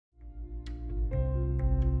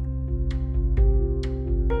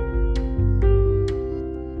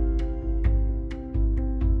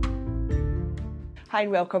Hi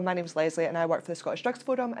and welcome, my name is Leslie and I work for the Scottish Drugs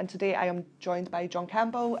Forum, and today I am joined by John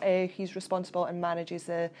Campbell. He's responsible and manages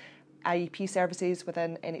the IEP services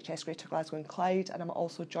within NHS Greater Glasgow and Clyde, and I'm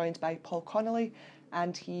also joined by Paul Connolly,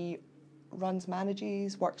 and he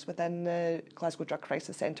works within the Glasgow Drug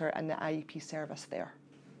Crisis Centre and the IEP service there.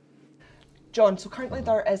 John, so currently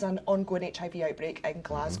there is an ongoing HIV outbreak in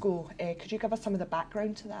Glasgow. Could you give us some of the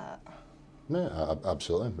background to that? Yeah,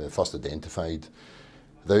 absolutely. We first identified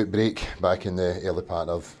the outbreak back in the early part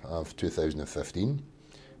of 2015.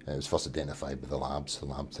 It was first identified by the labs. The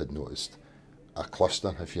labs had noticed a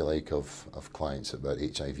cluster, if you like, of clients that were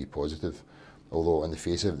HIV positive, although on the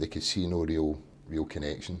face of it they could see no real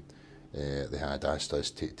connection. They had asked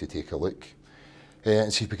us to take a look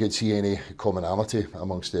and see if we could see any commonality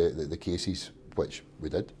amongst the cases, which we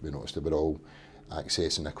did. We noticed they were all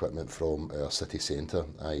accessing equipment from our city centre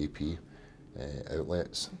IEP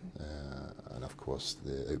outlets, and of course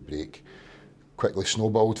the outbreak quickly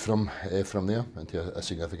snowballed from there into a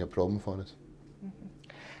significant problem for us.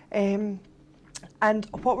 And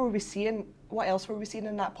what were we seeing? What else were we seeing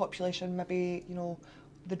in that population? Maybe, you know,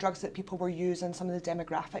 the drugs that people were using, some of the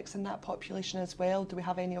demographics in that population as well. Do we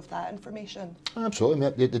have any of that information?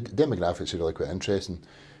 Absolutely. The demographics are really quite interesting.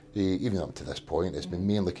 Even up to this point, it's been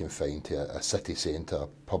mainly confined to a city centre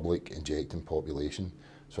public injecting population.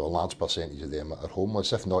 So a large percentage of them are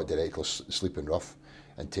homeless, if not directly sleeping rough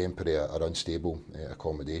in temporary or unstable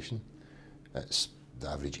accommodation. The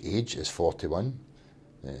average age is 41,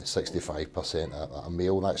 65% are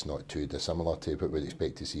male. That's not too dissimilar to what we'd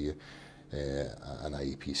expect to see an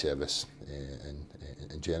IEP service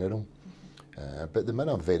in general. But they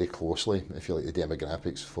mirror very closely, if you like, the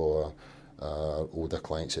demographics for older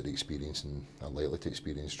clients that are experiencing, are likely to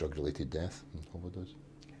experience drug-related death and overdose.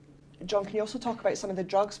 John, can you also talk about some of the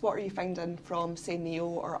drugs? What are you finding from, say, NEO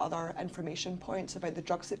or other information points about the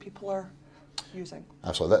drugs that people are using?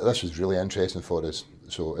 Absolutely, this was really interesting for us.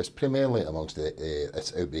 So it's primarily amongst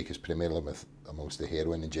this outbreak is primarily amongst the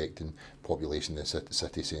heroin injecting population in the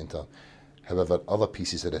city centre. However, other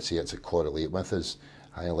pieces of research that correlate with us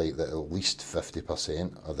highlight that at least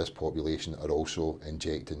 50% of this population are also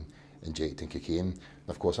injecting cocaine. And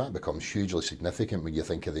of course, that becomes hugely significant when you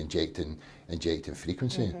think of the injecting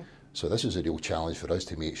frequency. So this is a real challenge for us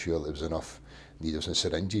to make sure that there was enough needles and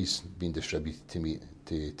syringes being distributed to meet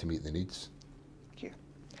the needs. Thank you.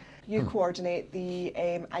 You coordinate the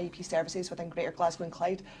IEP services within Greater Glasgow and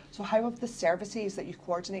Clyde. So how have the services that you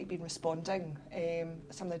coordinate been responding?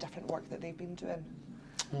 Some of the different work that they've been doing?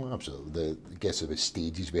 Oh, absolutely. I guess there was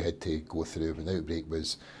stages we had to go through when the outbreak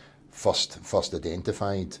was first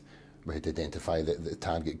identified. We had to identify the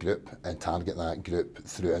target group and target that group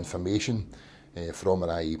through information from our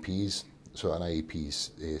IEPs. So our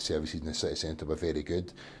IEPs services in the city centre were very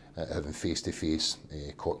good at having face-to-face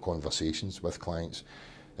conversations with clients.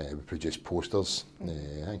 We produced posters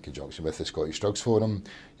in conjunction with the Scottish Drugs Forum.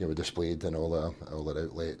 They were displayed in all our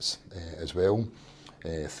outlets as well.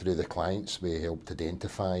 Through the clients, we helped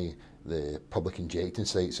identify the public injecting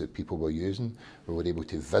sites that people were using. We were able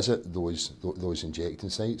to visit those injecting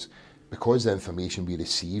sites. Because the information we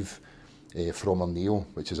receive from our NEO,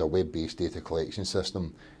 which is a web-based data collection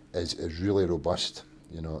system, is really robust,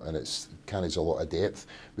 you know, and it carries a lot of depth,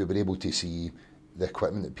 we were able to see the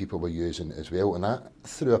equipment that people were using as well, and that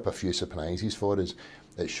threw up a few surprises for us.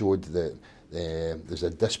 It showed that there's a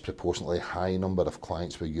disproportionately high number of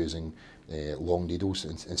clients who were using long needles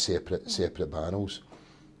in separate barrels,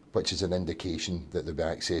 which is an indication that they'll be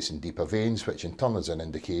accessing deeper veins, which in turn is an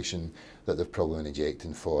indication that they've probably been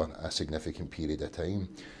injecting for a significant period of time.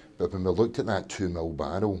 But when we looked at that 2 ml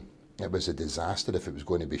barrel, it was a disaster if it was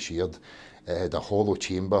going to be shared. It had a hollow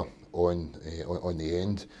chamber on the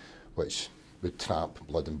end, which would trap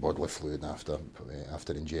blood and bodily fluid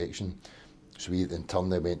after injection. So we in turn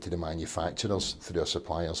went to the manufacturers through our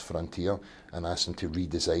suppliers Frontier and asked them to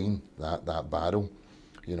redesign that barrel,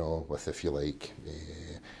 you know, with, if you like,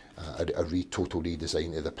 a total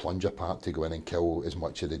redesign of the plunger part to go in and kill as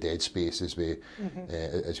much of the dead space as we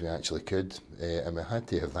actually could, and we had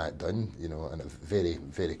to have that done, you know, and very,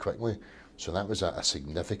 very quickly. So that was a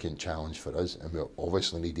significant challenge for us, and we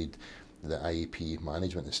obviously needed the IEP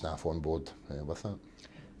management and staff on board with that.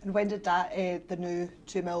 And when did that the new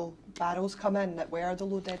 2 ml barrels come in that were the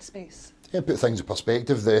low dead space? Yeah, put things in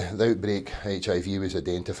perspective, the outbreak HIV was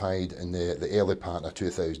identified in the early part of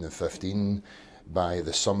 2015. By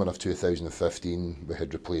the summer of 2015, we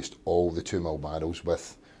had replaced all the 2 ml barrels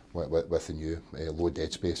with the new low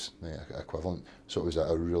dead space equivalent. So it was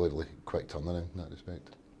a really quick turnaround in that respect.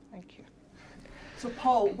 Thank you. So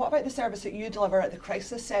Paul, what about the service that you deliver at the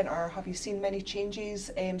Crisis Centre? Have you seen many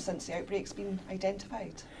changes since the outbreak's been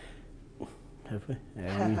identified? have we?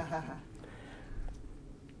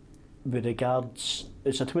 With regards,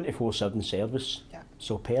 it's a 24/7 service. Yeah.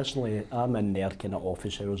 So personally, I'm in there kind of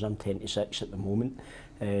office hours. I'm 10 to 6 at the moment.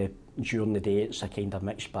 During the day, it's a kind of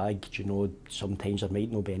mixed bag. You know, sometimes there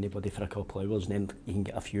might not be anybody for a couple of hours, and then you can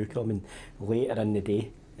get a few coming. Later in the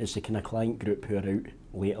day, it's the kind of client group who are out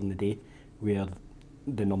later in the day, where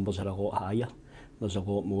the numbers are a lot higher. There's a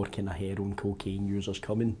lot more kind of heroin, cocaine users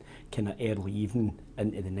coming, kind of early evening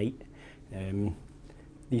into the night.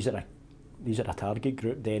 These are a target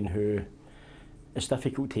group then who it's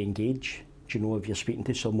difficult to engage. Do you know, if you're speaking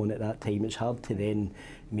to someone at that time, it's hard to then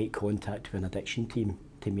make contact with an addiction team,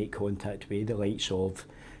 to make contact with the likes of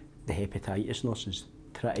the hepatitis nurses,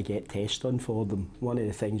 try to get tests done for them. One of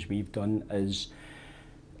the things we've done is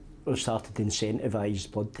we've started to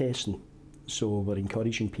incentivise blood testing. So we're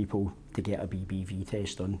encouraging people to get a BBV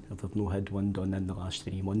test done if they've not had one done in the last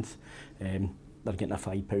 3 months. They're getting a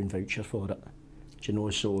 £5 voucher for it. Do you know,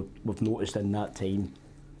 so we've noticed in that time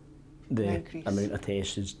the amount of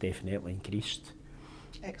tests has definitely increased.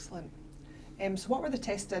 Excellent. So what were the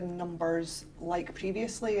testing numbers like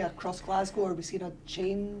previously across Glasgow? Are we seeing a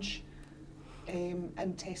change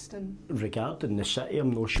in testing? Regarding the city,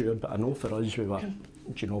 I'm not sure, but I know for us we were,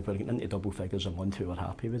 you know, we're getting into double figures a month. We were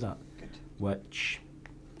happy with that. Good. Which,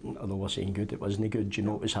 although we're saying good, it wasn't good. You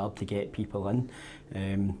know, it was hard to get people in.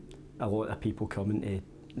 A lot of people coming to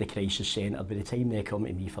the crisis centre, by the time they come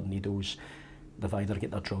to me for needles, they've either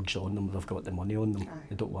got their drugs on them or they've got the money on them.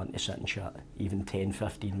 They don't want to sit and chat even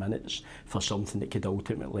 10-15 minutes for something that could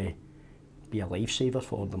ultimately be a lifesaver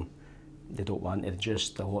for them. They don't want to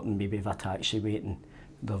just, a lot of them maybe have a taxi waiting.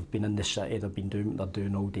 They've been in the city, they've been doing what they're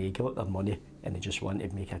doing all day, got their money, and they just want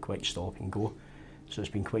to make a quick stop and go. So it's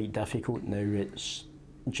been quite difficult now. It's,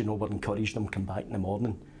 do you know, we're encouraging them to come back in the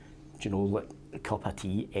morning. Do you know, like a cup of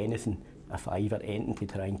tea, anything, a fiver, anything to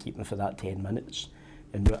try and keep them for that 10 minutes.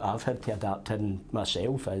 And what I've had to adapt in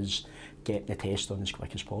myself is getting the test done as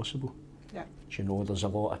quick as possible. Yeah. Do you know, there's a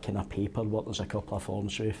lot of kind of paperwork, there's a couple of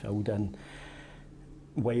forms we filled in.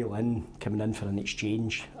 While coming in for an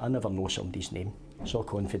exchange, I never know somebody's name. It's all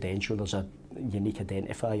confidential, there's a unique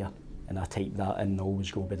identifier, and I type that in and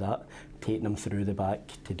always go with that. Taking them through the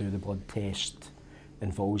back to do the blood test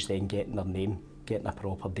involves then getting their name, getting a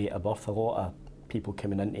proper date of birth. A lot of people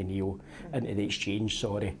coming into into the exchange,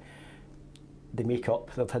 they make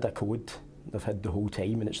up, they've had a code, they've had the whole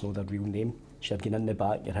time and it's not their real name. So you're getting in the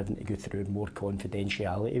back, you're having to go through more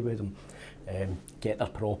confidentiality with them. Get their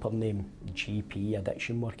proper name, GP,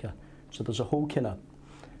 addiction worker. So there's a whole kind of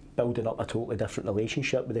building up a totally different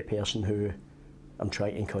relationship with the person who I'm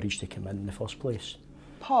trying to encourage to come in the first place.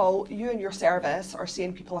 Paul, you and your service are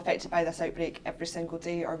seeing people affected by this outbreak every single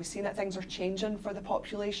day. Are we seeing that things are changing for the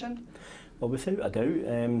population? Well, without a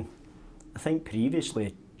doubt. I think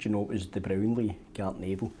previously, you know, it was the Brownlee,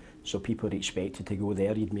 Gartnavel, so people were expected to go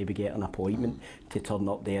there. You'd maybe get an appointment to turn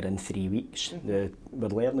up there in 3 weeks. We're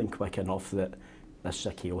learning quick enough that this is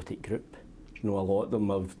a chaotic group. You know, a lot of them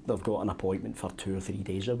they've got an appointment for 2 or 3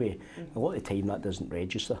 days away. A lot of the time that doesn't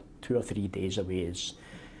register. 2 or 3 days away is,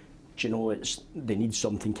 you know, they need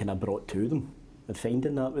something kind of brought to them. And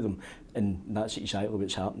finding that with them, and that's exactly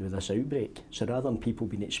what's happened with this outbreak. So rather than people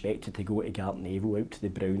being expected to go to Gartnavel, out to the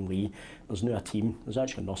Brownlee, there's now a team, there's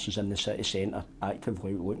actually nurses in the city centre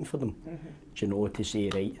actively out looking for them. Do you know, to say,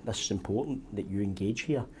 right, this is important that you engage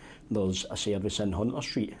here. There's a service in Hunter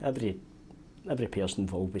Street. Every person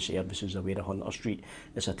involved with services is aware of Hunter Street.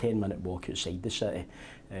 It's a 10-minute walk outside the city.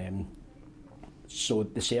 So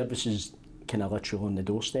the service is kind of literally on the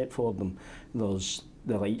doorstep for them. There's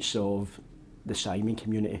the likes of the Simon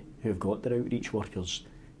community who have got their outreach workers,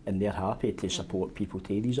 and they're happy to support people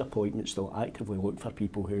to these appointments. They'll actively look for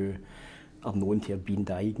people who are known to have been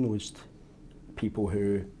diagnosed, people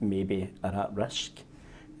who maybe are at risk.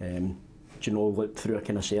 Do you know, look through a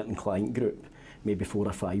kind of certain client group, maybe 4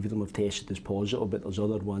 or 5 of them have tested as positive, but there's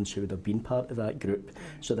other ones who would have been part of that group.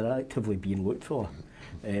 So they're actively being looked for,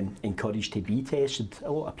 encouraged to be tested.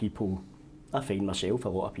 A lot of people, I find myself, a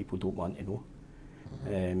lot of people don't want to know.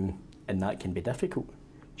 And that can be difficult.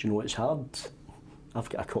 Do you know, it's hard. I've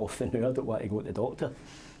got a cough now, I don't want to go to the doctor.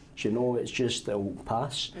 Do you know, it's just, it'll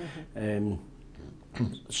pass.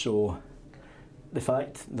 So the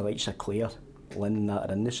fact the likes of Claire, Lynn and that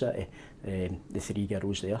are in the city, the 3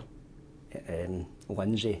 girls there,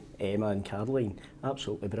 Lindsay, Emma and Caroline,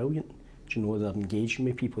 absolutely brilliant. Do you know, they're engaging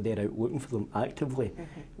with people, they're out looking for them actively,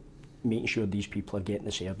 making sure these people are getting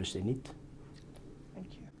the service they need.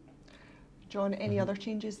 John, any other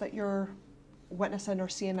changes that you're witnessing or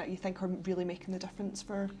seeing that you think are really making the difference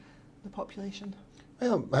for the population?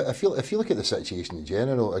 Well, if you look at the situation in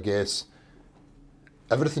general, I guess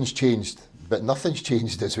everything's changed but nothing's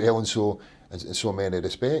changed as well in so many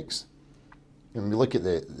respects. When we look at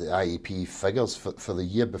the IEP figures for the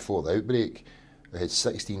year before the outbreak, we had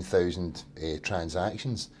 16,000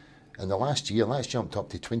 transactions. And the last year, that's jumped up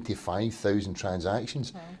to 25,000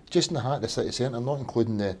 transactions, just in the heart of the city centre, not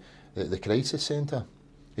including the crisis centre.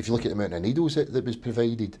 If you look at the amount of needles that was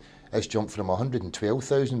provided, it's jumped from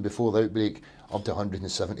 112,000 before the outbreak up to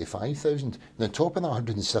 175,000. And on top of that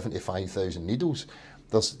 175,000 needles,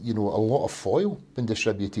 there's a lot of foil been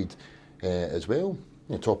distributed as well.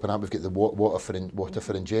 On top of that, we've got the water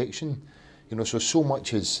for injection. So much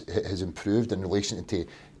has improved in relation to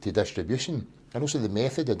distribution, and also the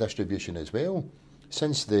method of distribution as well.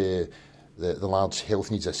 Since the large health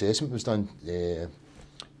needs assessment was done,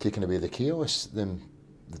 taking away the chaos,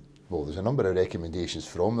 there's a number of recommendations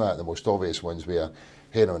from that. The most obvious ones were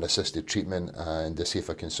heroin assisted treatment and a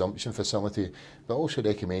safer consumption facility, but also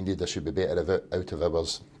recommended there should be better out of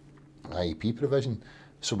hours IEP provision.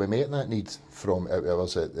 So we met that need from out of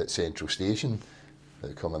hours at Central Station. The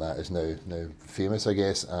outcome of that is now famous, I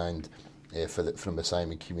guess, and from the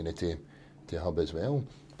Simon Community Hub as well.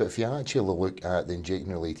 But if you actually look at the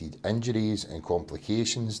injection related injuries and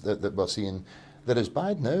complications that we're seeing, they're as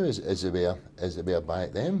bad now as they were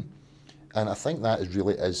back then. And I think that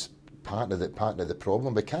is part of the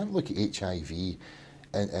problem. We can't look at HIV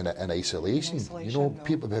in isolation.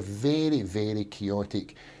 People have very, very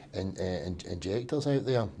chaotic injectors out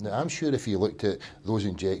there. Now, I'm sure if you looked at those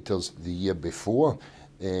injectors the year before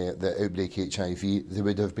the outbreak HIV, they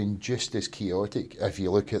would have been just as chaotic. If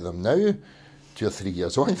you look at them now, 2 or 3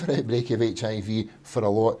 years on for outbreak of HIV, for a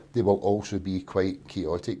lot, they will also be quite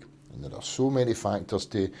chaotic. And there are so many factors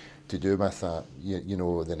to do with that.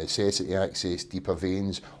 The necessity to access deeper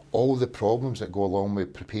veins, all the problems that go along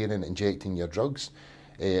with preparing and injecting your drugs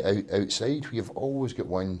outside. You've always got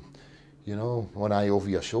one eye over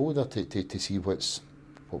your shoulder to see what's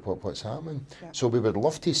happening. Yeah. So we would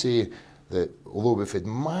love to say that although we've had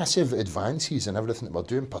massive advances in everything that we're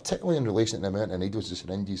doing, particularly in relation to the amount of needles and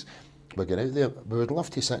syringes we're getting out there, we would love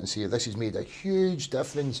to sit and say this has made a huge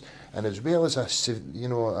difference, and as well as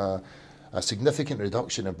a significant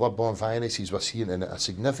reduction in bloodborne viruses, we're seeing a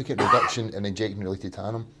significant reduction in injection-related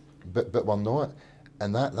harm, but we're not,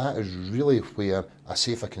 and that is really where a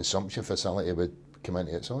safer consumption facility would come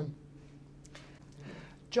into its own.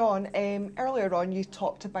 John, earlier on you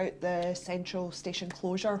talked about the Central Station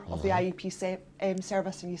closure of the IEP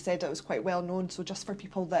service, and you said it was quite well known. So just for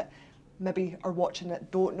people that maybe are watching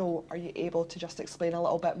that don't know, are you able to just explain a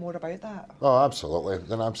little bit more about that? Oh, absolutely.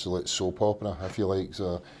 It's an absolute soap opera, I feel like.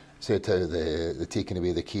 So said how the taking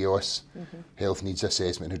away the chaos, health needs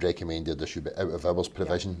assessment had recommended there should be out of hours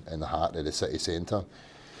provision in the heart of the city centre.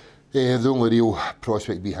 The only real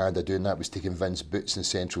prospect we had of doing that was to convince Boots and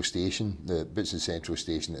Central Station. The Boots and Central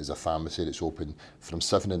Station is a pharmacy that's open from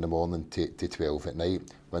 7 in the morning to 12 at night,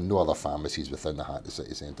 when no other pharmacies within the heart of the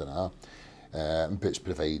city centre are. Boots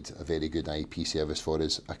provide a very good IP service for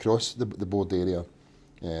us across the board area.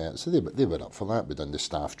 So they were up for that. We'd done the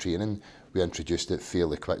staff training. We introduced it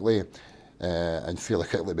fairly quickly. And fairly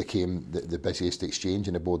quickly became the busiest exchange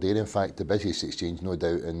in the board area. In fact, the busiest exchange, no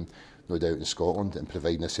doubt in Scotland, and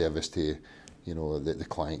providing a service to, the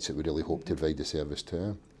clients that we really hope to provide the service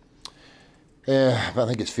to. But I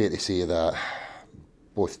think it's fair to say that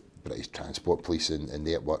both British Transport Police and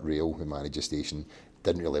Network Rail, who manage the station,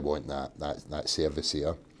 didn't really want that service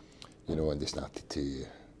here, and they started to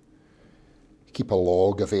keep a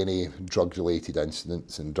log of any drug-related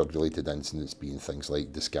incidents, and drug-related incidents being things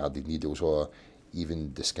like discarded needles or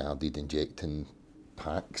even discarded injecting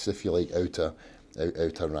packs, if you like, outer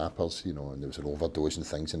wrappers, and there was an overdose and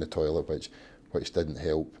things in the toilet which didn't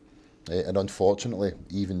help. And unfortunately,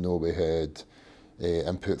 even though we had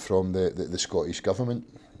input from the Scottish Government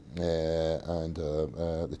and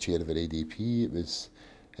the chair of our ADP, it was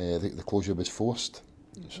the closure was forced.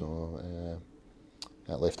 So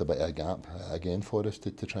that left a bit of a gap again for us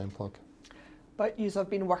to try and plug. But you have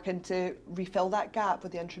been working to refill that gap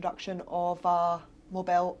with the introduction of a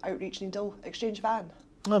mobile outreach needle exchange van.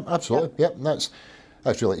 Absolutely, yep.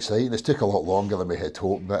 That's really exciting. It took a lot longer than we had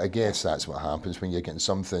hoped, but I guess that's what happens when you're getting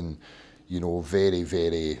something, very,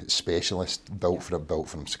 very specialist, built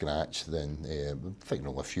from scratch. Then I think we're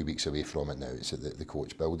only a few weeks away from it now. It's at the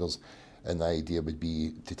coach builders. And the idea would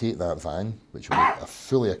be to take that van, which will be a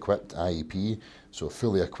fully equipped IEP, so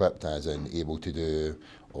fully equipped as in able to do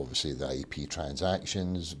obviously the IEP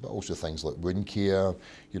transactions, but also things like wound care,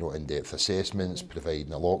 in-depth assessments,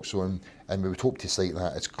 providing a naloxone, and we would hope to site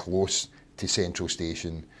that as close to Central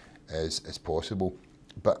Station as possible.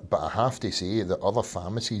 But I have to say that other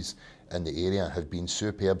pharmacies in the area have been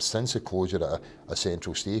superb since the closure at a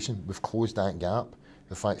central station. We've closed that gap.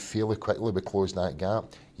 In fact, fairly quickly we closed that gap.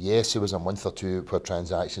 Yes, there was a month or two where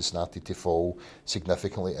transactions started to fall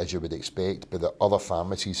significantly, as you would expect, but the other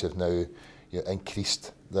pharmacies have now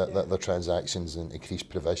increased their transactions and increased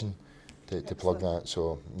provision to plug that.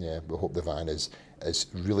 So yeah, we hope the van is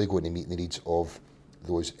really going to meet the needs of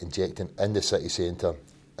those injecting in the city centre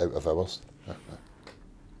out of hours.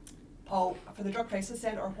 Paul, for the Drug Crisis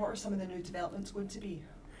Centre, what are some of the new developments going to be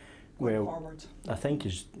going forward? I think,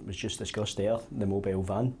 as was just discussed there, the mobile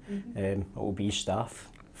van, it will be staff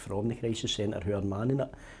from the Crisis Centre who are manning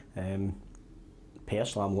it.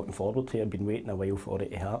 Personally, I'm looking forward to it. I've been waiting a while for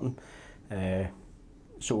it to happen.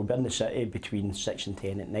 So we'll be in the city between 6 and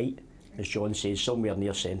 10 at night. As John says, somewhere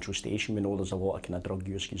near Central Station. We know there's a lot of kind of drug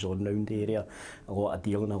use goes on around the area, a lot of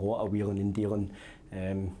dealing, a lot of wheeling and dealing.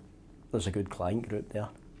 There's a good client group there,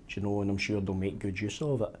 you know, and I'm sure they'll make good use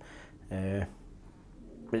of it.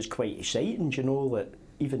 It's quite exciting, you know, that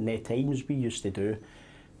even the times we used to do,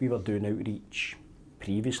 we were doing outreach,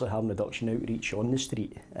 previously harm reduction outreach on the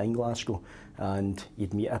street in Glasgow, and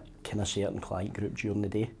you'd meet a kind of certain client group during the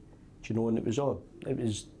day, you know, and it was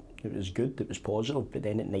good, it was positive, but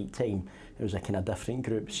then at night time it was a kind of different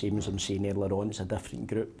group, same as I'm saying earlier on, it's a different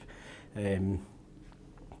group.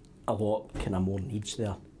 A lot kind of more needs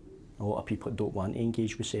there, a lot of people that don't want to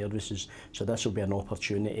engage with services, so this will be an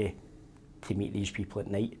opportunity to meet these people at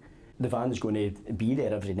night. The van's going to be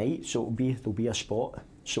there every night, so there'll be a spot,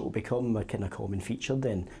 so it'll become a kind of common feature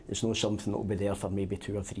then. It's not something that'll be there for maybe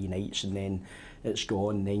 2 or 3 nights and then it's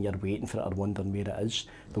gone and then you're waiting for it or wondering where it is.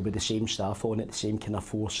 There'll be the same staff on it, the same kind of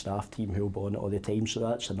 4 staff team who'll be on it all the time, so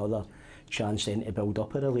that's another chance then to build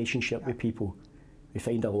up a relationship with people. We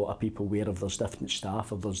find a lot of people where if there's different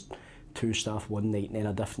staff, if there's 2 staff one night and then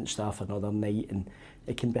a different staff another night, and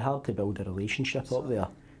it can be hard to build a relationship up there,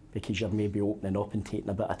 because you're maybe opening up and taking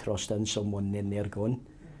a bit of trust in someone and then they're gone.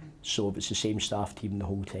 So if it's the same staff team the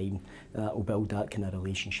whole time, that will build that kind of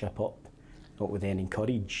relationship up. That will then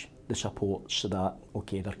encourage the support so that,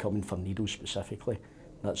 okay, they're coming for needles specifically,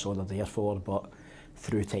 that's all they're there for, but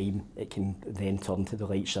through time it can then turn to the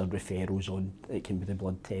likes of referrals on, it can be the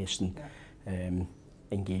blood testing,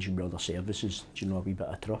 engaging with other services, do you know, a wee bit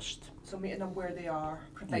of trust. So meeting them where they are,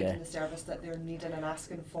 providing the service that they're needing and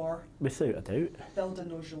asking for. Without a doubt. Building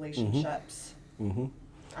those relationships.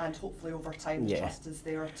 And hopefully over time the trust is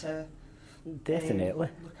there to definitely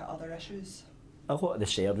look at other issues. A lot of the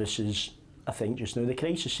services, I think just now, the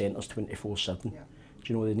crisis centre's 24/7. Do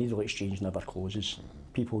you know, the needle exchange never closes.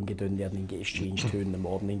 People can get down there and get exchanged 2 in the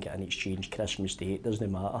morning, get an exchange Christmas Day, it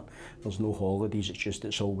doesn't matter. There's no holidays,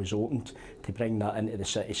 it's always opened. To bring that into the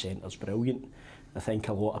city centre's brilliant. I think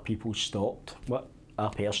a lot of people stopped. What I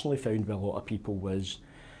personally found with a lot of people was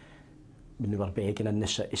when they were begging in the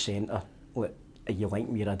city centre, like, are you linked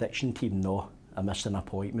with your addiction team? No, I missed an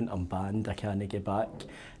appointment, I'm banned, I can't get back.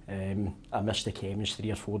 I missed the chemist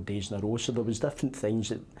 3 or 4 days in a row, so there was different things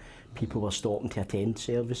that people were stopping to attend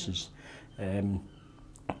services.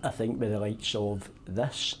 I think with the likes of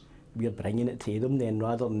this, we're bringing it to them then,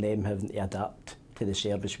 rather than them having to adapt to the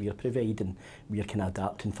service we're providing, we're kind of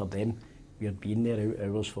adapting for them. We're being there out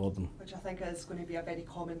hours for them. Which I think is going to be a very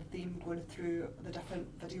common theme going through the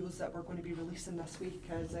different videos that we're going to be releasing this week,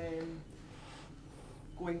 is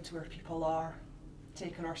going to where people are,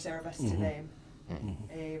 taking our service to them.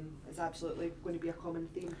 Is absolutely going to be a common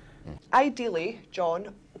theme. Ideally,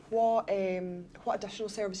 John, what additional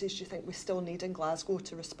services do you think we still need in Glasgow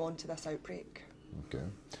to respond to this outbreak? Okay.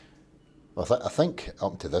 Well, I think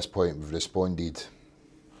up to this point we've responded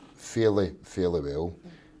fairly well.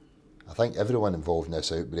 I think everyone involved in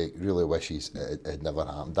this outbreak really wishes it had never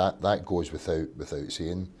happened. That goes without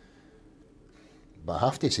saying. But I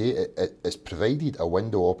have to say, it's provided a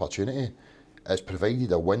window opportunity. It's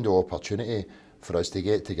provided a window opportunity for us to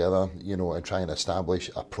get together, you know, and try and establish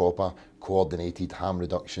a proper, coordinated harm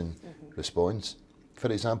reduction response.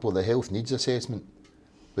 For example, the health needs assessment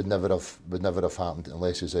would never have happened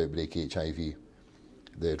unless there was outbreak HIV.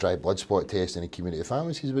 The dry blood spot testing in community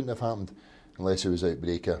pharmacies wouldn't have happened unless there was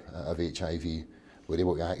outbreak of HIV. We're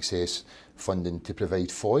able to access funding to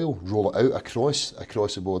provide foil, roll it out across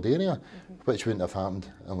the board area, which wouldn't have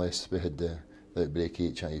happened unless we had the outbreak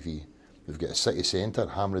of HIV. We've got a city centre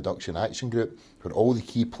harm reduction action group where all the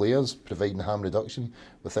key players providing harm reduction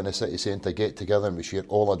within a city centre get together and we share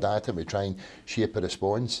all our data and we try and shape a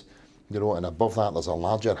response. You know, and above that there's a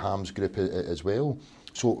larger harms group as well.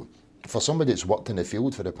 So for somebody that's worked in the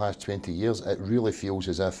field for the past 20 years, it really feels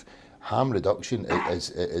as if harm reduction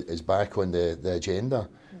is back on the agenda,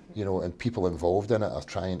 you know, and people involved in it are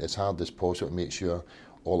trying as hard as possible to make sure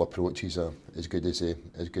all approaches are as good as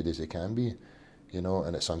they can be, you know.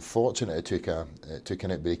 And it's unfortunate it took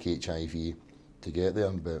an outbreak of HIV to get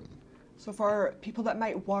there. But so for people that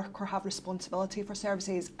might work or have responsibility for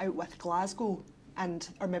services out with Glasgow and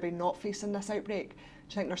are maybe not facing this outbreak, do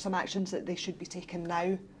you think there's some actions that they should be taking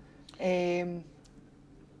now?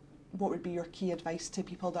 What would be your key advice to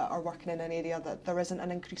people that are working in an area that there isn't an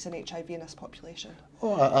increase in HIV in this population?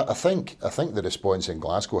 Well, I think the response in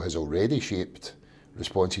Glasgow has already shaped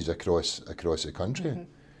responses across the country. Mm-hmm.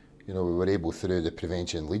 You know, we were able through the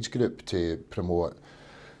Prevention Leads group to promote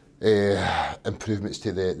improvements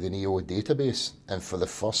to the NEO database, and for the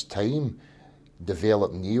first time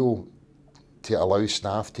develop NEO to allow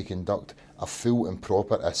staff to conduct a full and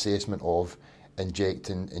proper assessment of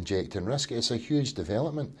injecting risk. It's a huge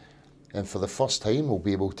development. And for the first time, we'll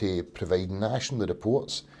be able to provide national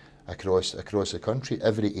reports across the country.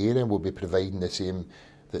 Every area will be providing the same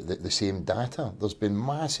data. There's been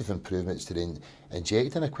massive improvements to the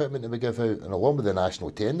injecting equipment that we give out, and along with the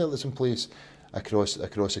national tender that's in place across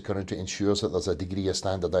the country, ensures that there's a degree of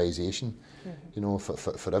standardisation, you know,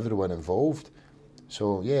 for everyone involved.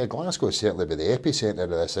 So yeah, Glasgow is certainly been the epicentre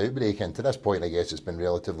of this outbreak, and to this point I guess it's been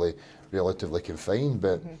relatively confined,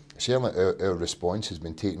 but certainly our response has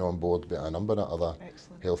been taken on board by a number of other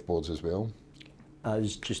health boards as well.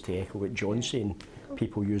 As just to echo what John's saying,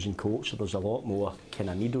 people using coats, so there's a lot more kind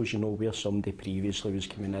of needles, you know, where somebody previously was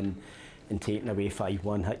coming in and taking away 5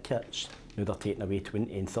 one-hit kits, now they're taking away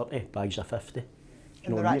 20 and 30 bags of 50.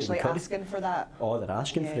 And they're actually asking for that? Oh, they're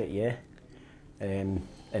asking for it, yeah. And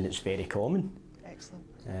it's very common.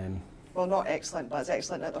 Excellent. Well, not excellent, but it's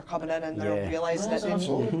excellent that they're coming in and they're realising that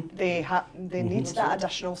they need that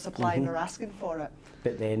additional supply and they're asking for it.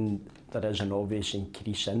 But then there is an obvious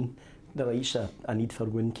increase in the likes of a need for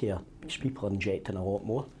wound care, because people are injecting a lot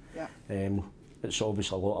more. Yeah. It's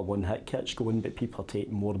obviously a lot of one-hit kits going, but people are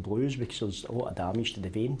taking more blues because there's a lot of damage to the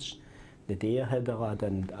veins. The day I had a lad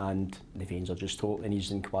and the veins are just totally, and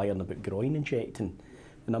he's inquiring about groin injecting.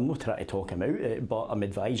 And I'm not trying to talk him out of it, but I'm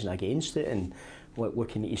advising against it, and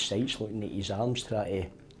looking at his sites, looking at his arms, trying to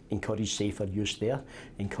encourage safer use there,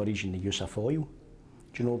 encouraging the use of foil.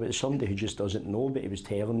 Do you know, but it's somebody who just doesn't know, but he was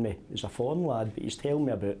telling me, he's a foreign lad, but he's telling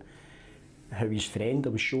me about how his friend, I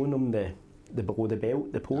was showing him the below the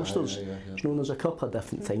belt, the posters. Do you know, there's a couple of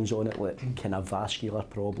different things on it, like kind of vascular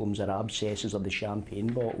problems or abscesses or the champagne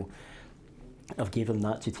bottle. I've given him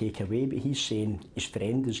that to take away, but he's saying his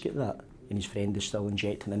friend has got that, and his friend is still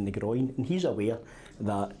injecting in the groin, and he's aware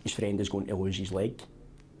that his friend is going to lose his leg,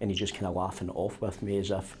 and he's just kind of laughing it off with me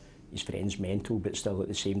as if his friend's mental, but still at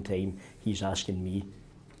the same time he's asking me,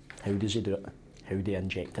 how does he do it? How do you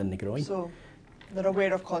inject in the groin? So they're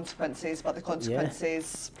aware of consequences, but the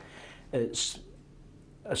consequences... Yeah. It's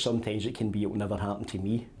sometimes it can be, it will never happen to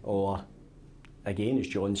me, or again, as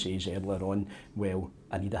John says earlier on, well,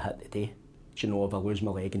 I need a hit today. Do you know, if I lose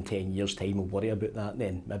my leg in 10 years' time, I'll worry about that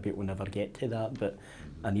then. Maybe it will never get to that, but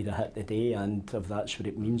I need a hit today, and if that's what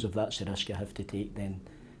it means, if that's the risk I have to take, then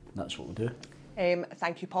that's what we'll do.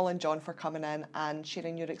 Thank you, Paul and John, for coming in and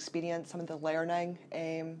sharing your experience, some of the learning.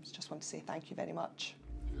 Just want to say thank you very much.